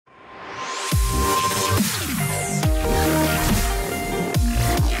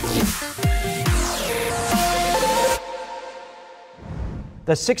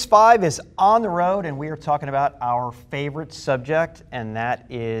The 6.5 is on the road, and we are talking about our favorite subject, and that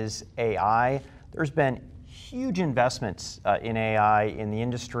is AI. There's been huge investments in AI in the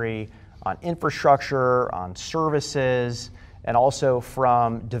industry, on infrastructure, on services, and also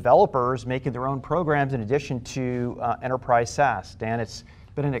from developers making their own programs in addition to enterprise SaaS. Dan, it's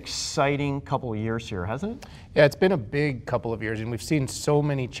been an exciting couple of years here, hasn't it? Yeah, it's been a big couple of years, and we've seen so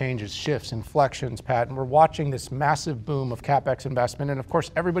many changes, shifts, inflections, Pat, and we're watching this massive boom of CapEx investment, and of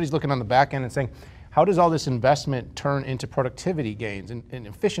course, everybody's looking on the back end and saying, how does all this investment turn into productivity gains and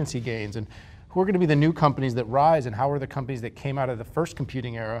efficiency gains, and who are going to be the new companies that rise, and how are the companies that came out of the first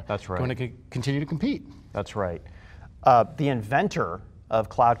computing era going to continue to compete? That's right. The inventor of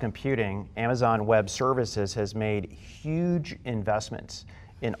cloud computing, Amazon Web Services, has made huge investments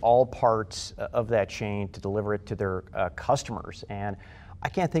in all parts of that chain to deliver it to their customers. And I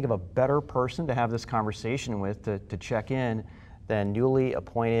can't think of a better person to have this conversation with to check in than newly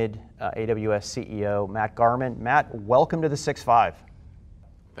appointed AWS CEO Matt Garman. Matt, welcome to the 6.5.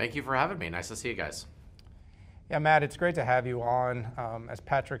 Thank you for having me. Nice to see you guys. Yeah, Matt, it's great to have you on. As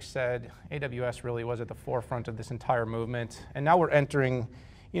Patrick said, AWS really was at the forefront of this entire movement, and now we're entering,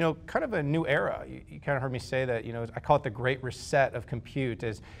 kind of a new era. You kind of heard me say that, I call it the great reset of compute.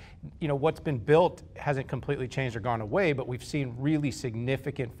 As what's been built hasn't completely changed or gone away, but we've seen really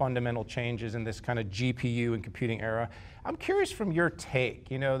significant fundamental changes in this kind of GPU and computing era. I'm curious from your take.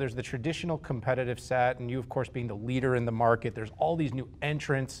 There's the traditional competitive set, and you, of course, being the leader in the market. There's all these new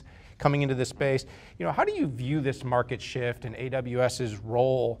entrants coming into this space. How do you view this market shift and AWS's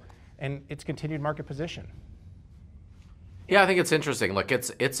role and its continued market position? Yeah, I think it's interesting. Look,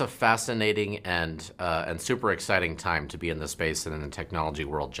 it's a fascinating and super exciting time to be in this space and in the technology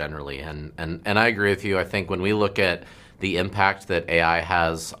world generally. And I agree with you. I think when we look at the impact that AI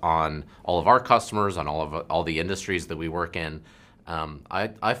has on all of our customers, on all the industries that we work in,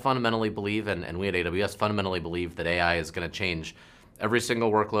 I fundamentally believe, and we at AWS fundamentally believe, that AI is going to change every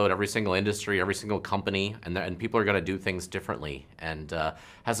single workload, every single industry, every single company, and people are going to do things differently, and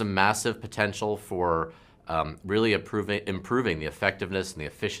has a massive potential for really improving the effectiveness and the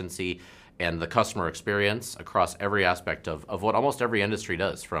efficiency and the customer experience across every aspect of what almost every industry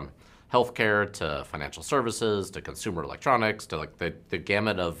does, from healthcare to financial services to consumer electronics to like the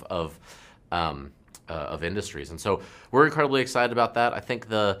gamut of industries. And so we're incredibly excited about that. I think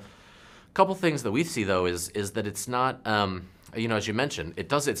the couple things that we see though is that it's not as you mentioned,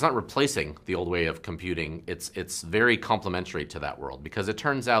 it's not replacing the old way of computing. It's very complementary to that world, because it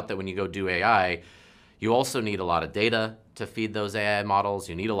turns out that when you go do AI, you also need a lot of data to feed those AI models.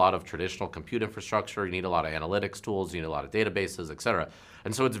 You need a lot of traditional compute infrastructure. You need a lot of analytics tools. You need a lot of databases, et cetera.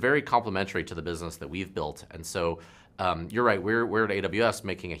 And so it's very complementary to the business that we've built. And so you're right, we're at AWS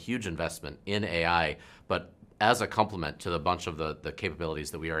making a huge investment in AI, but as a complement to the bunch of the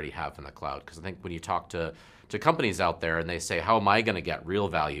capabilities that we already have in the cloud. Because I think when you talk to companies out there and they say, how am I going to get real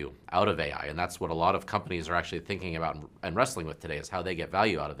value out of AI? And that's what a lot of companies are actually thinking about and wrestling with today, is how they get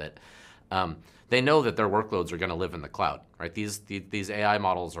value out of it. They know that their workloads are going to live in the cloud, right? These AI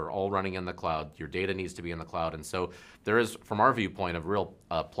models are all running in the cloud. Your data needs to be in the cloud. And so there is, from our viewpoint, a real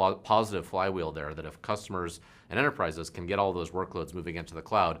positive flywheel there, that if customers and enterprises can get all those workloads moving into the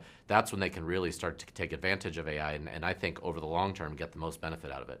cloud, that's when they can really start to take advantage of AI, and I think over the long term get the most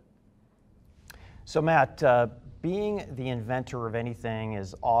benefit out of it. So Matt, being the inventor of anything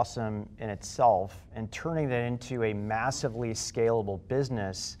is awesome in itself, and turning that into a massively scalable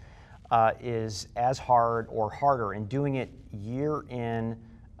business is as hard or harder, and doing it year in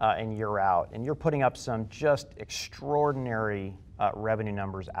and year out. And you're putting up some just extraordinary revenue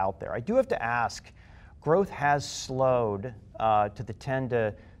numbers out there. I do have to ask, growth has slowed to the 10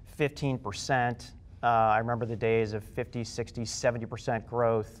 to 15%. I remember the days of 50, 60, 70%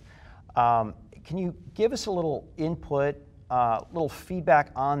 growth. Can you give us a little input, little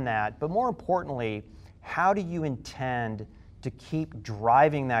feedback on that? But more importantly, how do you intend to keep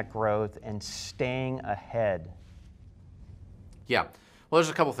driving that growth and staying ahead? Yeah, well, there's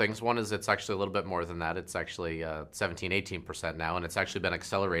a couple things. One is it's actually a little bit more than that. It's actually 17, 18% now, and it's actually been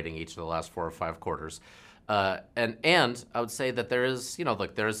accelerating each of the last 4 or 5 quarters. And I would say that there is,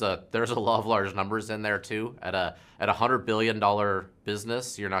 there's a law of large numbers in there too. At a $100 billion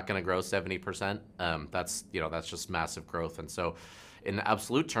business, you're not going to grow 70%. That's just massive growth. And so, in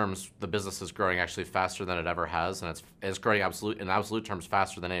absolute terms, the business is growing actually faster than it ever has, and it's growing in absolute terms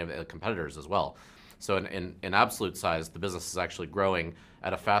faster than any of the competitors as well. So in absolute size, the business is actually growing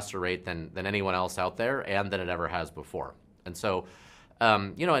at a faster rate than anyone else out there, and than it ever has before. And so,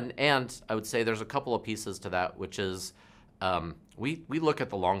 and I would say there's a couple of pieces to that, which is we look at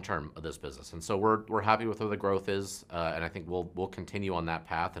the long term of this business, and so we're happy with where the growth is, and I think we'll continue on that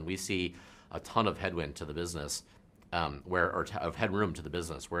path. And we see a ton of headwind to the business, of headroom to the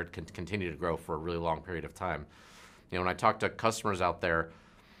business, where it can continue to grow for a really long period of time. When I talk to customers out there,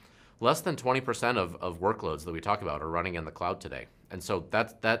 less than 20% of workloads that we talk about are running in the cloud today. And so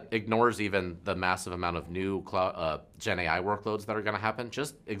that ignores even the massive amount of new cloud, Gen AI workloads that are going to happen.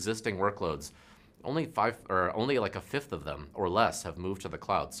 Just existing workloads, only like a fifth of them or less have moved to the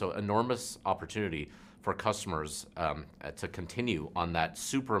cloud. So enormous opportunity for customers to continue on that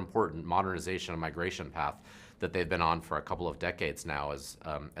super important modernization and migration path that they've been on for a couple of decades now as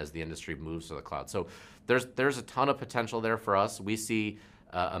the industry moves to the cloud. So there's a ton of potential there for us. We see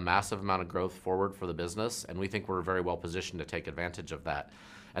a massive amount of growth forward for the business, and we think we're very well positioned to take advantage of that.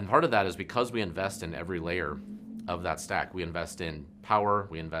 And part of that is because we invest in every layer of that stack. We invest in power,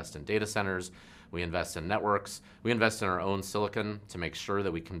 we invest in data centers, we invest in networks, we invest in our own silicon to make sure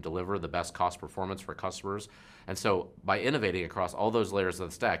that we can deliver the best cost performance for customers. And so by innovating across all those layers of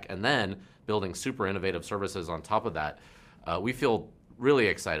the stack and then building super innovative services on top of that, we feel really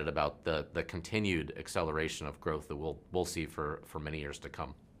excited about the continued acceleration of growth that we'll see for many years to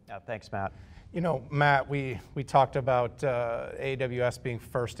come. Yeah, thanks, Matt. Matt, we talked about AWS being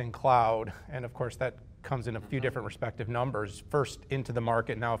first in cloud, and of course that comes in a few different respective numbers. First into the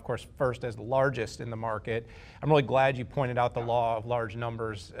market, now of course first as largest in the market. I'm really glad you pointed out the law of large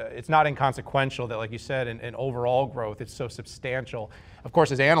numbers. It's not inconsequential that, like you said, in overall growth, it's so substantial. Of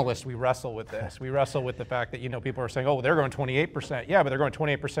course, as analysts, we wrestle with this. We wrestle with the fact that people are saying, oh, they're going 28%. Yeah, but they're going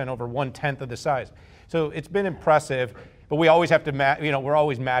 28% over 1/10 of the size. So it's been impressive. But we always have to, we're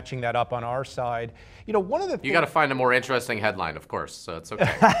always matching that up on our side. One of the you got to find a more interesting headline, of course, so it's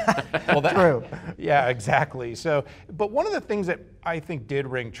okay. Well, true. Yeah, exactly. So, but one of the things that I think did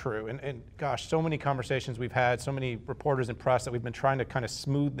ring true, and gosh, so many conversations we've had, so many reporters and press that we've been trying to kind of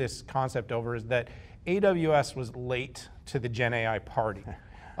smooth this concept over, is that AWS was late to the Gen AI party.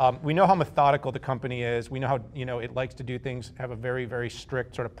 We know how methodical the company is. We know how it likes to do things, have a very, very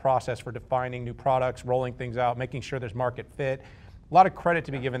strict sort of process for defining new products, rolling things out, making sure there's market fit. A lot of credit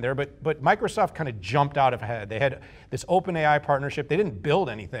to be given there, but Microsoft kind of jumped out ahead. They had this OpenAI partnership. They didn't build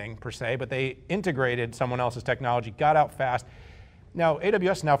anything per se, but they integrated someone else's technology, got out fast. Now,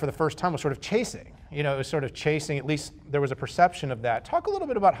 AWS now for the first time was sort of chasing. It was sort of chasing, at least there was a perception of that. Talk a little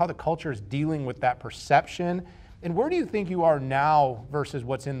bit about how the culture is dealing with that perception. And where do you think you are now versus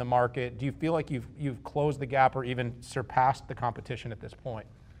what's in the market? Do you feel like you've closed the gap or even surpassed the competition at this point?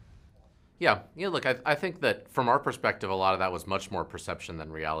 Yeah, look, I think that from our perspective, a lot of that was much more perception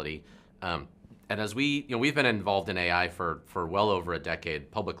than reality. And as we've been involved in AI for well over a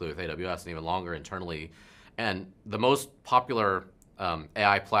decade, publicly with AWS and even longer internally. And the most popular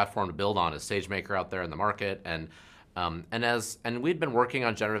AI platform to build on is SageMaker out there in the market. And we'd been working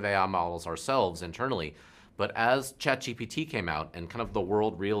on generative AI models ourselves internally. But as ChatGPT came out and kind of the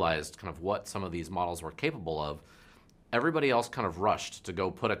world realized kind of what some of these models were capable of, everybody else kind of rushed to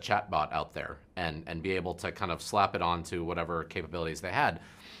go put a chatbot out there and be able to kind of slap it onto whatever capabilities they had.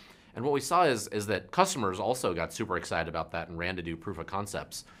 And what we saw is that customers also got super excited about that and ran to do proof of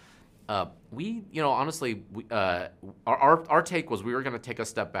concepts. Honestly, our take was we were going to take a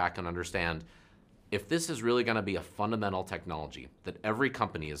step back and understand if this is really going to be a fundamental technology that every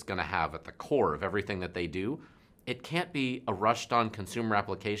company is going to have at the core of everything that they do, it can't be a rushed-on consumer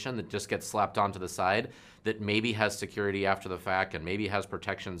application that just gets slapped onto the side that maybe has security after the fact and maybe has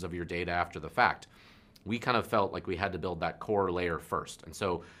protections of your data after the fact. We kind of felt like we had to build that core layer first. And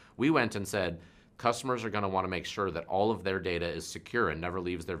so we went and said, customers are going to want to make sure that all of their data is secure and never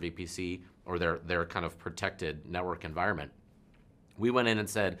leaves their VPC or their kind of protected network environment. We went in and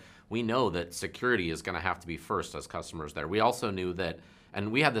said, we know that security is going to have to be first as customers there. We also knew that,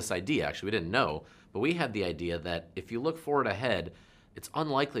 and we had this idea, actually, we didn't know, but we had the idea that if you look forward ahead, it's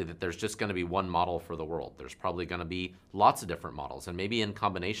unlikely that there's just going to be one model for the world. There's probably going to be lots of different models, and maybe in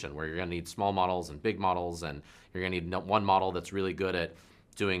combination, where you're going to need small models and big models, and you're going to need one model that's really good at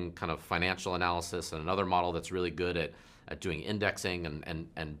doing kind of financial analysis and another model that's really good at doing indexing,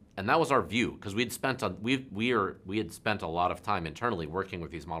 and that was our view, because we had spent a lot of time internally working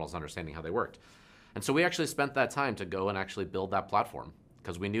with these models, understanding how they worked. And so we actually spent that time to go and actually build that platform,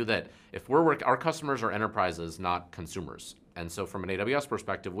 because we knew that if our customers are enterprises, not consumers. And so from an AWS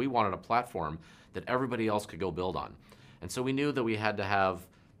perspective, we wanted a platform that everybody else could go build on. And so we knew that we had to have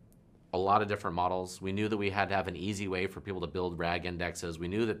a lot of different models. We knew that we had to have an easy way for people to build RAG indexes. We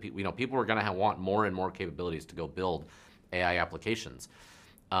knew that people were going to want more and more capabilities to go build AI applications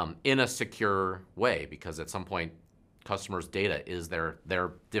in a secure way, because at some point, customers' data is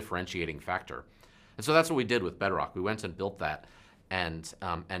their differentiating factor. And so that's what we did with Bedrock. We went and built that. And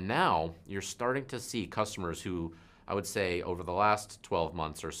now you're starting to see customers who, I would say over the last 12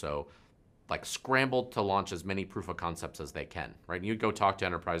 months or so, like scrambled to launch as many proof of concepts as they can, right? And you go talk to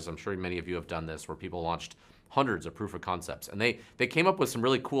enterprises, I'm sure many of you have done this, where people launched hundreds of proof of concepts. And they came up with some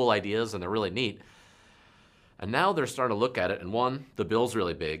really cool ideas and they're really neat. And now they're starting to look at it, and one, the bill's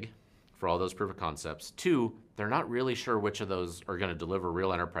really big for all those proof of concepts. Two, they're not really sure which of those are going to deliver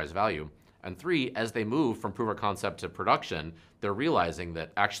real enterprise value. And three, as they move from proof of concept to production, they're realizing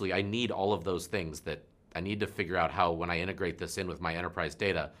that actually I need all of those things, that I need to figure out how, when I integrate this in with my enterprise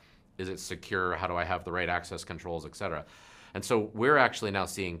data, is it secure? How do I have the right access controls, et cetera? And so we're actually now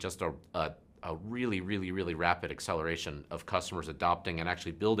seeing just a really, really, really rapid acceleration of customers adopting and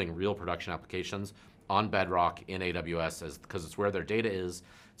actually building real production applications on Bedrock in AWS, because it's where their data is,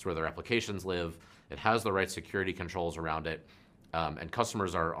 it's where their applications live, it has the right security controls around it, and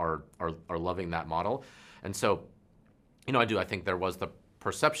customers are loving that model. And so, I think there was the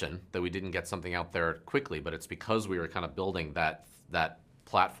perception that we didn't get something out there quickly, but it's because we were kind of building that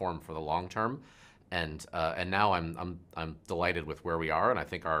platform for the long term. And now I'm delighted with where we are, and I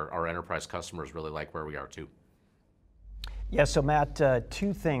think our enterprise customers really like where we are too. Yeah, so Matt,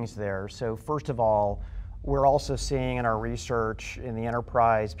 two things there. So first of all, we're also seeing in our research in the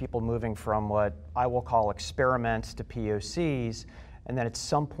enterprise, people moving from what I will call experiments to POCs, and then at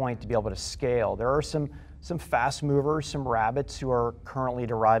some point to be able to scale. There are some fast movers, some rabbits who are currently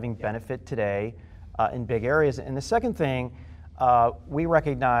deriving benefit today in big areas. And the second thing, we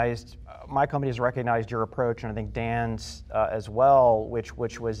recognized, my company has recognized your approach, and I think Dan's as well, which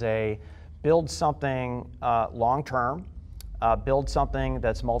was a build something long-term, build something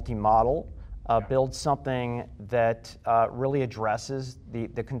that's multi-model, build something that really addresses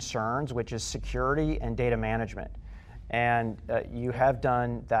the concerns, which is security and data management. And you have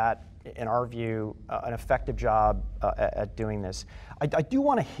done that, in our view, an effective job at doing this. I do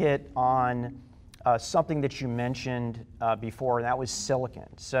want to hit on something that you mentioned before, and that was silicon.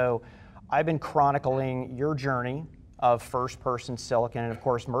 So I've been chronicling your journey of first-person silicon and, of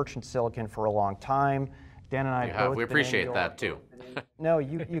course, merchant silicon for a long time. Dan and I both. We appreciate that too. No,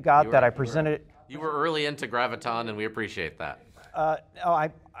 you got that. I presented it. You were early into Graviton, and we appreciate that. I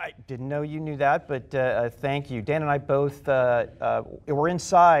didn't know you knew that, but thank you. Dan and I both were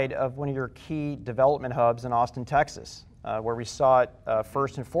inside of one of your key development hubs in Austin, Texas, where we saw it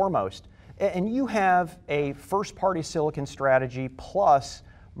first and foremost. And you have a first-party silicon strategy plus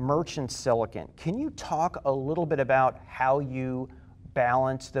merchant silicon. Can you talk a little bit about how you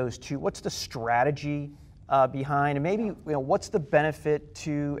balance those two? What's the strategy behind, and maybe what's the benefit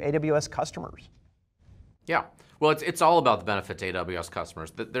to AWS customers? Yeah, well, it's all about the benefit to AWS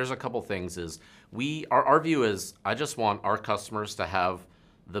customers. There's a couple things. Our view is, I just want our customers to have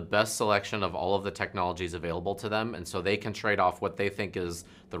the best selection of all of the technologies available to them, and so they can trade off what they think is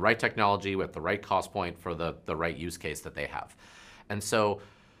the right technology with the right cost point for the right use case that they have. And so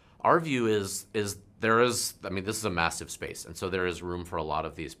our view is there is, this is a massive space, and so there is room for a lot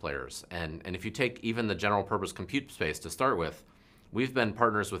of these players. And if you take even the general purpose compute space to start with, we've been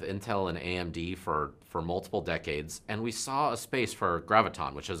partners with Intel and AMD for multiple decades, and we saw a space for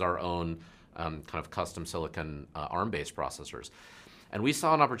Graviton, which is our own kind of custom silicon ARM-based processors. And we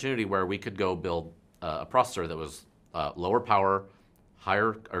saw an opportunity where we could go build a processor that was lower power,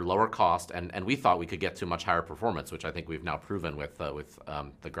 higher or lower cost, and we thought we could get to much higher performance, which I think we've now proven with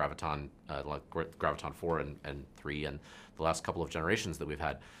the Graviton, like Graviton 4 and 3 and the last couple of generations that we've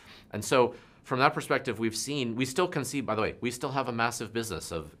had. And so from that perspective, we still can see, by the way, we still have a massive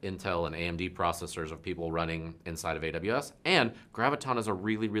business of Intel and AMD processors of people running inside of AWS, and Graviton is a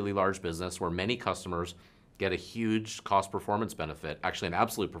really, really large business where many customers get a huge cost performance benefit, actually an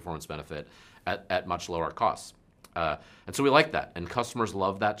absolute performance benefit at much lower costs. And so we like that, and customers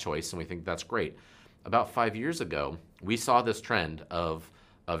love that choice, and we think that's great. About 5 years ago, we saw this trend of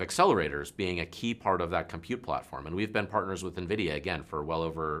accelerators being a key part of that compute platform, and we've been partners with NVIDIA, again, for well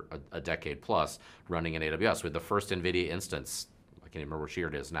over a decade plus, running in AWS. We had the first NVIDIA instance, I can't even remember which year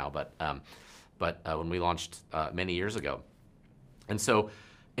it is now, but when we launched many years ago. And so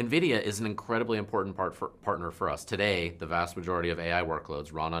NVIDIA is an incredibly important partner for us. Today, the vast majority of AI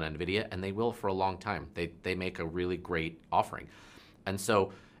workloads run on NVIDIA, and they will for a long time. They make a really great offering.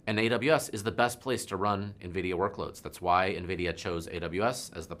 And AWS is the best place to run NVIDIA workloads. That's why NVIDIA chose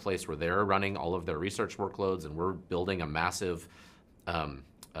AWS as the place where they're running all of their research workloads, and we're building a massive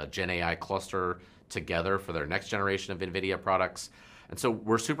Gen AI cluster together for their next generation of NVIDIA products. And so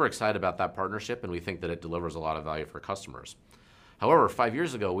we're super excited about that partnership, and we think that it delivers a lot of value for customers. However, 5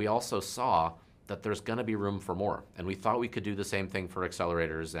 years ago, we also saw that there's going to be room for more. And we thought we could do the same thing for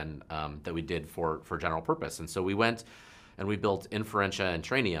accelerators and that we did for general purpose. And so we went and we built Inferentia and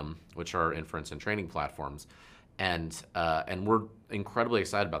Trainium, which are inference and training platforms. And we're incredibly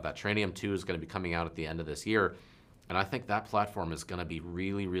excited about that. Trainium 2 is going to be coming out at the end of this year. And I think that platform is going to be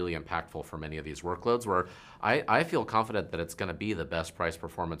really, really impactful for many of these workloads, where I feel confident that it's going to be the best price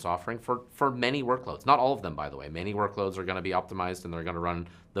performance offering for many workloads. Not all of them, by the way. Many workloads are going to be optimized and they're going to run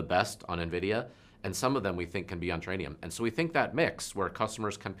the best on NVIDIA. And some of them we think can be on Trainium. And so we think that mix where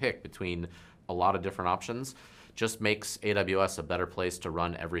customers can pick between a lot of different options just makes AWS a better place to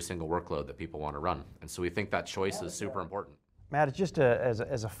run every single workload that people want to run. And so we think that choice is super important. Matt, it's just as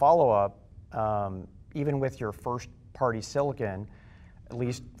a follow-up, even with your first-party silicon, at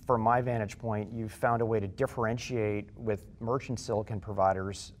least from my vantage point, you've found a way to differentiate with merchant silicon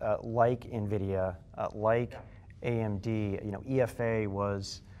providers like NVIDIA, like AMD. You know, EFA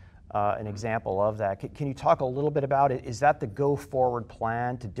was an example of that. Can you talk a little bit about it? Is that the go-forward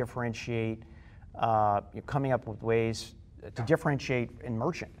plan to differentiate, coming up with ways to differentiate in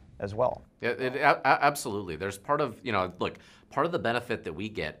merchant as well? Yeah, absolutely. There's part of, look, part of the benefit that we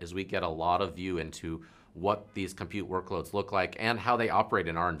get is we get a lot of view into what these compute workloads look like and how they operate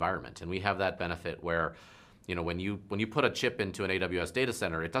in our environment. And we have that benefit where, when you put a chip into an AWS data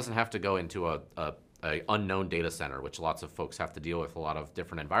center, it doesn't have to go into a unknown data center, which lots of folks have to deal with a lot of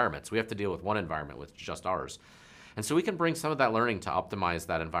different environments. We have to deal with one environment, with just ours. And so we can bring some of that learning to optimize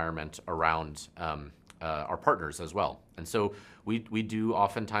that environment around our partners as well. And so we do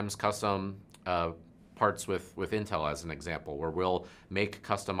oftentimes custom parts with Intel as an example, where we'll make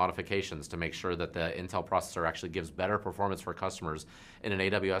custom modifications to make sure that the Intel processor actually gives better performance for customers in an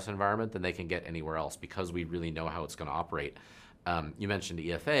AWS environment than they can get anywhere else, because we really know how it's going to operate. You mentioned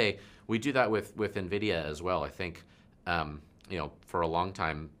EFA. We do that with NVIDIA as well. I think, for a long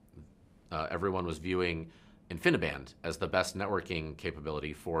time, everyone was viewing InfiniBand as the best networking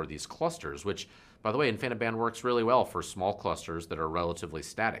capability for these clusters, which, by the way, InfiniBand works really well for small clusters that are relatively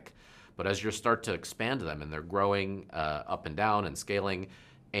static. But as you start to expand them and they're growing up and down and scaling,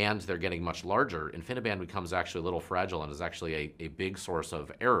 and they're getting much larger, InfiniBand becomes actually a little fragile and is actually a big source of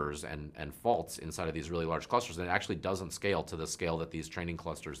errors and faults inside of these really large clusters. And it actually doesn't scale to the scale that these training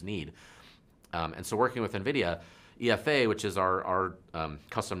clusters need. And so working with NVIDIA, EFA, which is our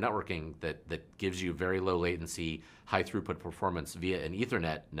custom networking that gives you very low latency, high throughput performance via an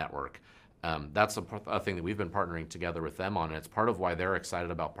Ethernet network, that's a thing that we've been partnering together with them on, and it's part of why they're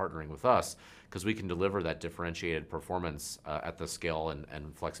excited about partnering with us, because we can deliver that differentiated performance at the scale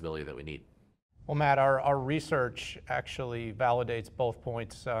and flexibility that we need. Well, Matt, our research actually validates both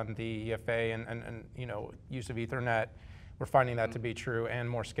points on the EFA and use of Ethernet. We're finding that to be true and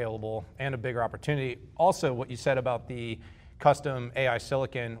more scalable and a bigger opportunity. Also, what you said about the custom AI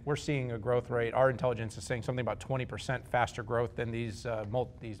silicon, we're seeing a growth rate. Our intelligence is saying something about 20% faster growth than these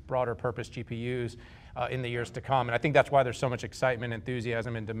broader purpose GPUs in the years to come. And I think that's why there's so much excitement,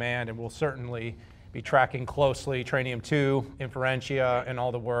 enthusiasm, and demand. And we'll certainly be tracking closely Trainium 2, Inferentia, and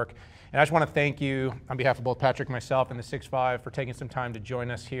all the work. And I just want to thank you on behalf of both Patrick, myself, and the 6.5 for taking some time to join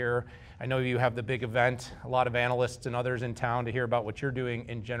us here. I know you have the big event, a lot of analysts and others in town to hear about what you're doing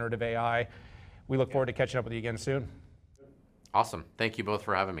in generative AI. We look forward to catching up with you again soon. Awesome. Thank you both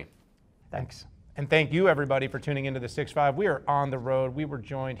for having me. Thanks. And thank you, everybody, for tuning into the 6.5. We are on the road. We were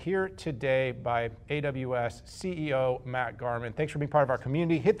joined here today by AWS CEO Matt Garman. Thanks for being part of our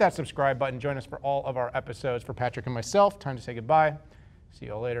community. Hit that subscribe button. Join us for all of our episodes. For Patrick and myself, time to say goodbye. See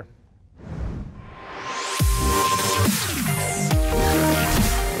you all later.